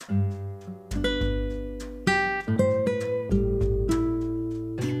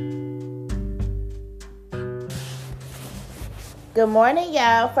Good morning,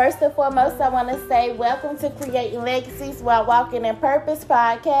 y'all. First and foremost, I want to say welcome to Creating Legacies While Walking in Purpose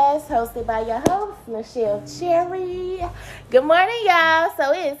podcast, hosted by your host, Michelle Cherry. Good morning, y'all.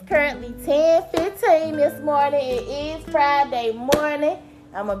 So it is currently 10:15 this morning. It is Friday morning.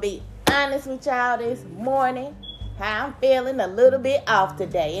 I'm going to be honest with y'all this morning. How I'm feeling a little bit off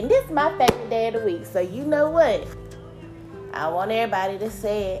today. And this is my favorite day of the week. So you know what? I want everybody to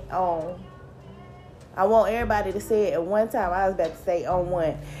say it at one time. I was about to say on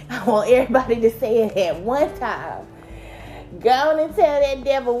one. I want everybody to say it at one time. Go on and tell that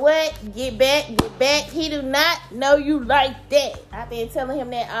devil what? Get back. He do not know you like that. I've been telling him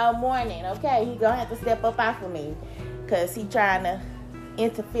that all morning. Okay, he gonna have to step up off of me. Because he trying to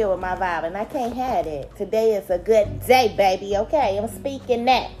interfere with my vibe. And I can't have that. Today is a good day, baby. Okay, I'm speaking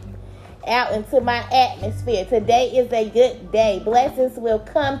that out into my atmosphere. Today is a good day. Blessings will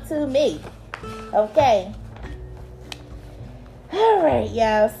come to me. Okay. All right,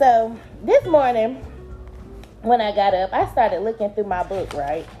 y'all. So this morning when I got up, I started looking through my book,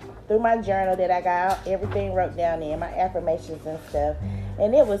 right? Through my journal that I got everything wrote down in, my affirmations and stuff.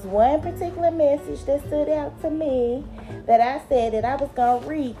 And it was one particular message that stood out to me that I said that I was going to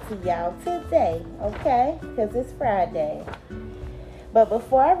read to y'all today, okay? Because it's Friday. But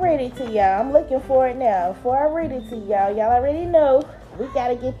before I read it to y'all, I'm looking for it now. Before I read it to y'all, y'all already know we got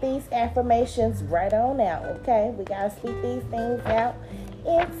to get these affirmations right on out, okay? We got to speak these things out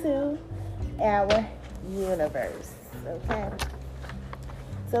into our universe, okay?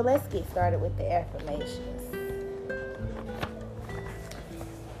 So let's get started with the affirmations.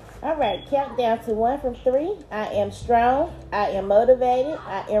 All right, count down to 1 from 3. I am strong. I am motivated.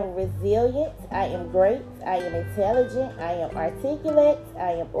 I am resilient. I am great. I am intelligent. I am articulate.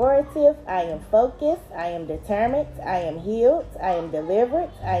 I am orative. I am focused. I am determined. I am healed. I am delivered.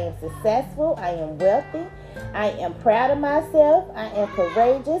 I am successful. I am wealthy. I am proud of myself. I am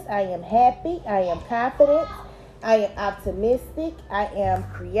courageous. I am happy. I am confident. I am optimistic. I am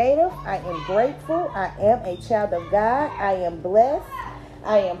creative. I am grateful. I am a child of God. I am blessed.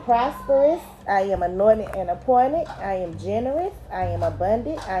 I am prosperous. I am anointed and appointed. I am generous. I am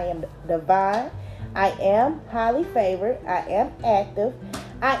abundant. I am divine. I am highly favored. I am active.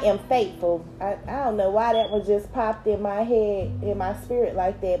 I am faithful. I don't know why that one just popped in my head, in my spirit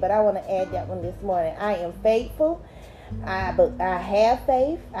like that, but I want to add that one this morning. I am faithful. I have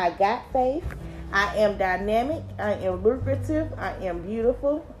faith. I got faith. I am dynamic. I am lucrative. I am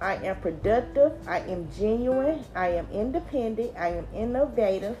beautiful. I am productive. I am genuine. I am independent. I am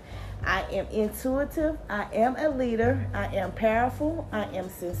innovative. I am intuitive. I am a leader. I am powerful. I am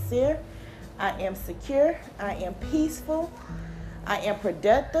sincere. I am secure. I am peaceful. I am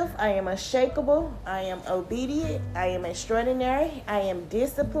productive. I am unshakable. I am obedient. I am extraordinary. I am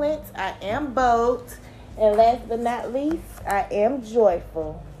disciplined. I am bold. And last but not least, I am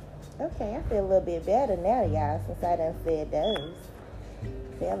joyful. Okay, I feel a little bit better now, y'all, since I done said those.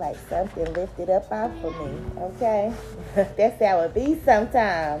 Feel like something lifted up off of me, okay? That's how it be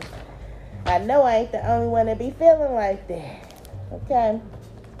sometimes. I know I ain't the only one that be feeling like that, okay?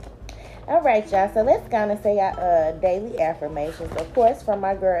 All right, y'all, so let's kind of say our daily affirmations. Of course, from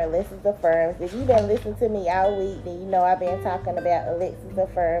my girl, Alexis Affirms. If you've been listening to me all week, then you know I've been talking about Alexis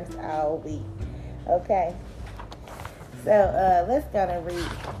Affirms all week, okay? So let's kind of read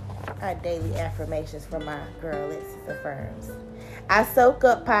our daily affirmations from my girl, Alexis Affirms. I soak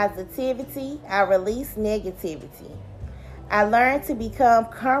up positivity. I release negativity. I learn to become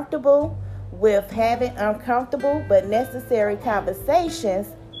comfortable with having uncomfortable but necessary conversations,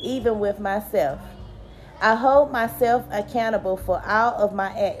 even with myself. I hold myself accountable for all of my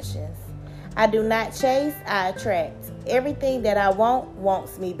actions. I do not chase, I attract. Everything that I want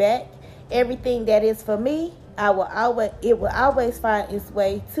wants me back. Everything that is for me, it will always find its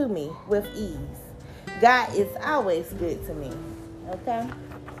way to me with ease. God is always good to me. Okay?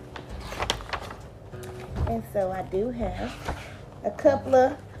 And so I do have a couple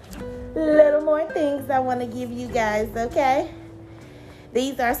of little more things I want to give you guys, okay?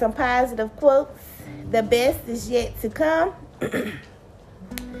 These are some positive quotes. The best is yet to come.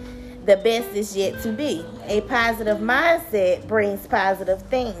 The best is yet to be. A positive mindset brings positive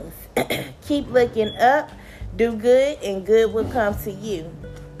things. Keep looking up. Do good, and good will come to you.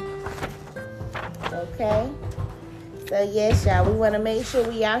 Okay? So, yes, y'all, we want to make sure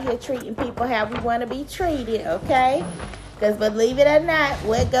we out here treating people how we want to be treated, okay? Because believe it or not,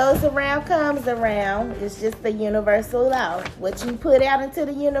 what goes around comes around. It's just the universal law. What you put out into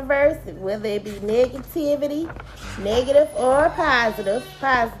the universe, whether it be negativity, negative or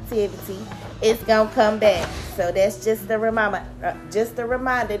positivity, it's going to come back. So that's just a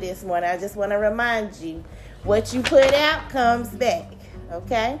reminder this morning. I just want to remind you, What you put out comes back.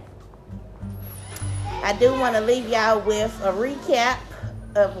 Okay? I do want to leave y'all with a recap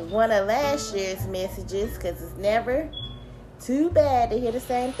of one of last year's messages, because it's never too bad to hear the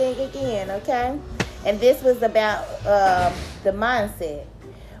same thing again, okay? And this was about the mindset.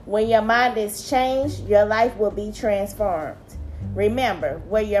 When your mind is changed, your life will be transformed. Remember,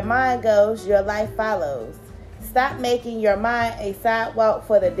 where your mind goes, your life follows. Stop making your mind a sidewalk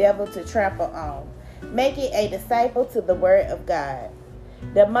for the devil to trample on. Make it a disciple to the word of God.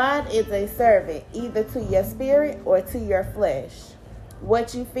 The mind is a servant, either to your spirit or to your flesh.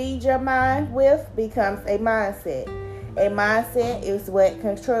 What you feed your mind with becomes a mindset. A mindset is what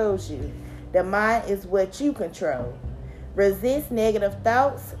controls you. The mind is what you control. Resist negative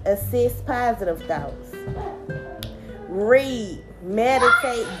thoughts. Assist positive thoughts. Read,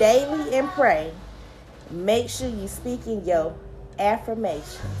 meditate daily, and pray. Make sure you speak in your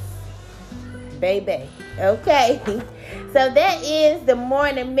affirmations. Baby. Okay. So that is the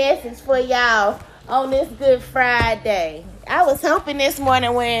morning message for y'all on this Good Friday. I was hoping this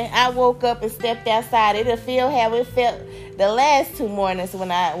morning when I woke up and stepped outside, it'll feel how it felt the last 2 mornings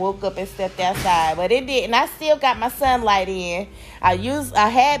when I woke up and stepped outside. But it didn't. I still got my sunlight in. I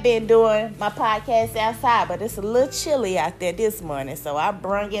had been doing my podcast outside, but it's a little chilly out there this morning, so I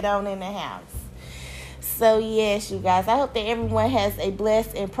brung it on in the house. So yes, you guys, I hope that everyone has a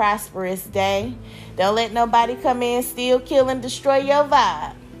blessed and prosperous day. Don't let nobody come in, steal, kill, and destroy your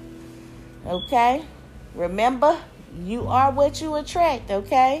vibe. Okay? Remember, you are what you attract,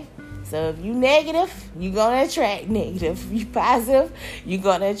 okay? So if you negative, you're going to attract negative. If you positive, you're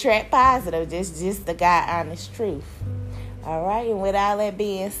going to attract positive. Just the God honest truth. All right, and with all that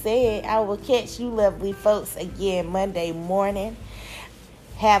being said, I will catch you lovely folks again Monday morning.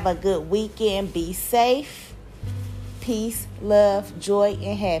 Have a good weekend. Be safe. Peace, love, joy,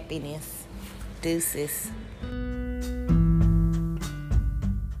 and happiness. Deuces.